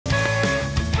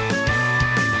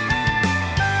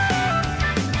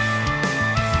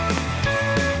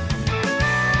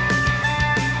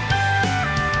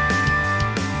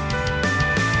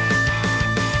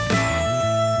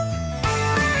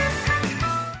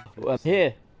I'm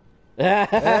here. Hey,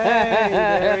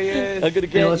 there he is. I'm gonna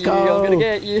get let's you. go. I'm gonna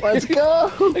get you. Let's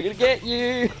go. I'm gonna get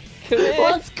you. Come here.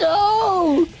 Let's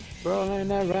go.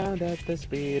 Rolling around at the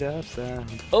speed of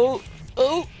sound. Oh,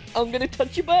 oh. I'm gonna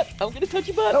touch your butt. I'm gonna touch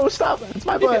your butt. No, stop. It's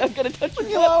my butt. I'm gonna touch your Leave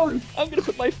me butt. alone. I'm gonna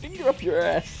put my finger up your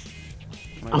ass.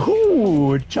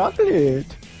 Ooh, chocolate.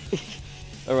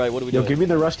 Alright, what are we Yo, doing? give me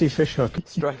the rusty fish hook.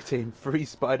 Strike team, free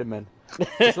Spider-Man.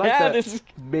 It's like that This is...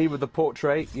 me with the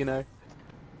portrait, you know.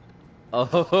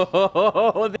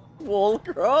 Oh, the wall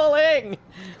crawling!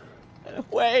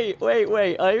 Wait.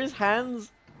 Are his hands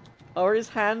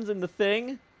in the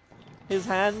thing? His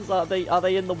hands, are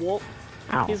they in the wall?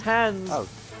 Ow. His hands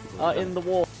are in the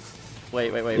wall.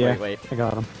 Wait. I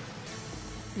got him.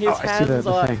 His hands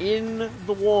are thing. in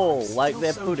the wall, like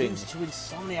they're so pudding. used to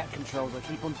insomniac controls. I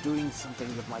keep on doing something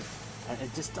with my... and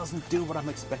it just doesn't do what I'm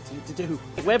expecting it to do.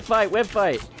 Web fight!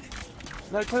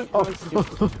 No, don't. Oh.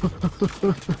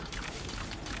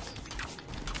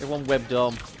 Everyone web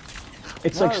dom.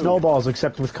 It's like snowballs,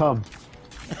 except with cum.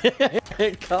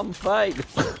 Come fight!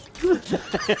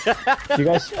 You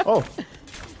guys... Oh.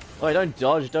 Wait, don't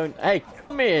dodge, don't... Hey,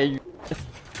 come here, you...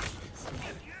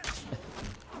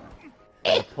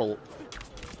 Pull.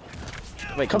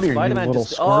 Wait, Come here, you Spider-Man little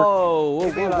just... squirt.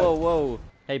 Oh, whoa.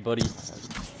 Hey, buddy.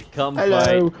 Come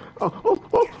Hello. fight. Oh,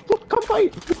 come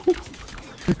fight.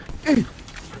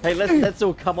 Hey, let's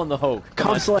all come on the Hulk.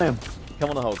 Come slam.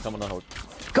 Come on the Hulk.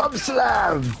 Come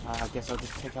slam. I guess I'll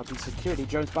just take out these security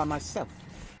drones by myself.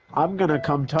 I'm gonna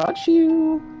come touch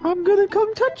you. I'm gonna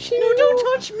come touch you. No,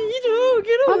 don't touch me, no,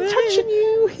 get away. I'm touching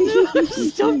you. No,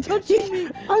 stop touching me.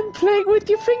 I'm playing with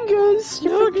your fingers.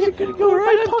 Your fingers are gonna go in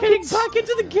my I'm getting pockets. back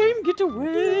into the game, get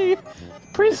away.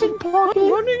 Prison pocket. I'm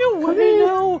running away here.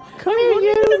 now. Come here,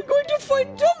 you. I'm going to find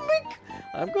Dominic.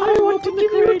 I want to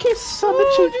give you a kiss on the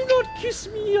cheek. Do not kiss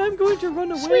me. I'm going to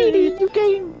run away. Sweetie, you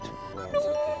gained.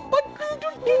 No, but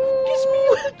don't kiss me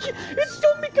on the cheek. It's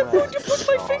Dominic. I'm going to put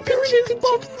my finger in his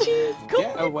butt.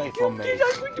 Get away from me. I'm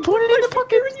going to Put it in the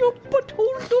pocket. in your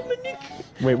butthole, Dominic.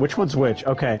 Wait, which one's which?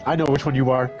 Okay, I know which one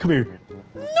you are. Come here.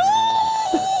 No! No!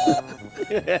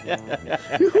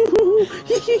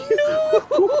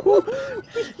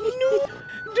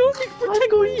 Dominic,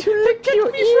 protect me!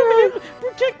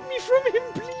 Protect me from him,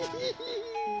 please!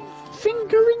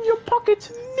 Finger in your pocket.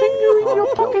 Finger in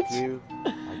your pocket. I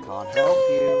can't help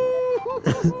you.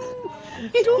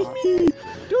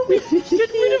 Dominic, get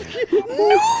rid of him! No!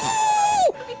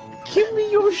 Give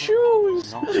me your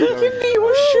shoes. Not Give going me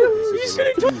your shoes. He's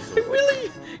gonna touch my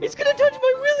willy! It's gonna touch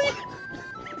my willy!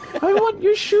 I want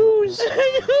your shoes.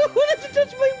 I want it to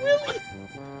touch my willy!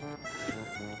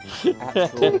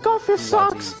 Take off your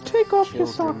socks. Take off your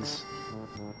socks.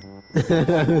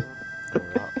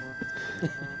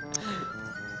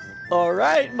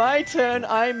 Alright, my turn,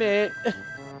 I'm it.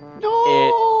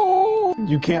 No!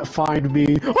 You can't find me.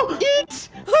 It!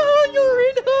 Oh, you're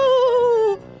in!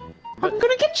 Oh! I'm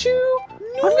gonna get you!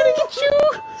 No! I'm gonna get you!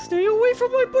 Stay away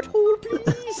from my butthole,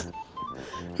 please!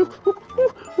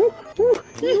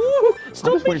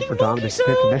 Stop I'm just waiting for Dominic to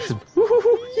pick a mission.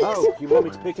 Oh, you want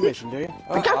me to pick a mission, do you?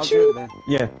 I got I'll you! do it then.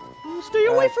 Yeah. Stay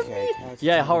away from me! That's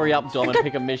Yeah, fine. hurry up, Dom, and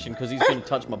pick a mission, because he's gonna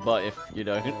touch my butt if you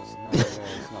don't. It's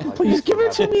not like Please you give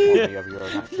it to have me. any of your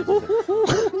own actions,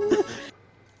 is it?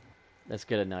 Let's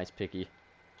get a nice picky.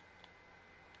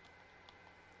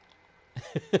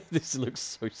 This looks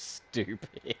so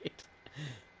stupid.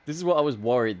 This is what I was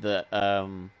worried that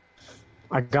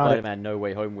I got it. Spider-Man No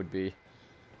Way Home would be.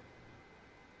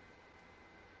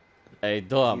 Hey,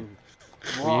 Dom.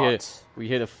 What? We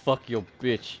here to fuck your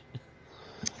bitch.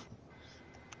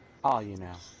 Are you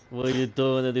now? What are you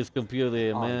doing to this computer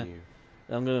here, Are man? you?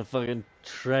 I'm gonna fucking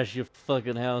trash your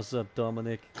fucking house up,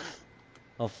 Dominic.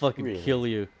 I'll fucking Really? kill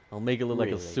you. I'll make it look like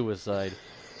a Really? suicide.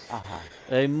 Uh-huh.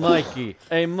 Hey, Mikey.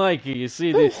 Hey, Mikey. You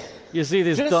see this? You see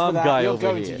this Just Dom for that, guy you're over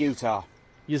going here? to Utah.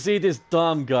 You see this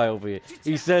Dom guy over here?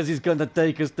 He says he's gonna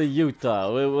take us to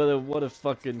Utah. What a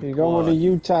fucking. You're going to quad.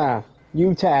 Utah.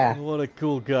 Utah. What a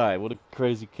cool guy. What a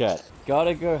crazy cat.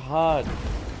 Gotta go hard.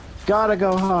 Gotta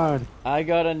go hard. I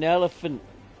got an elephant.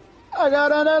 I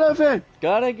got an elephant.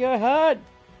 Gotta go hard.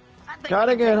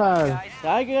 Gotta get hard.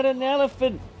 I got an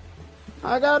elephant.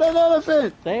 I got an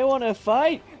elephant. They wanna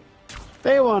fight.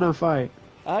 They wanna fight.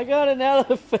 I got an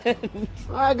elephant.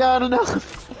 I got an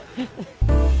elephant.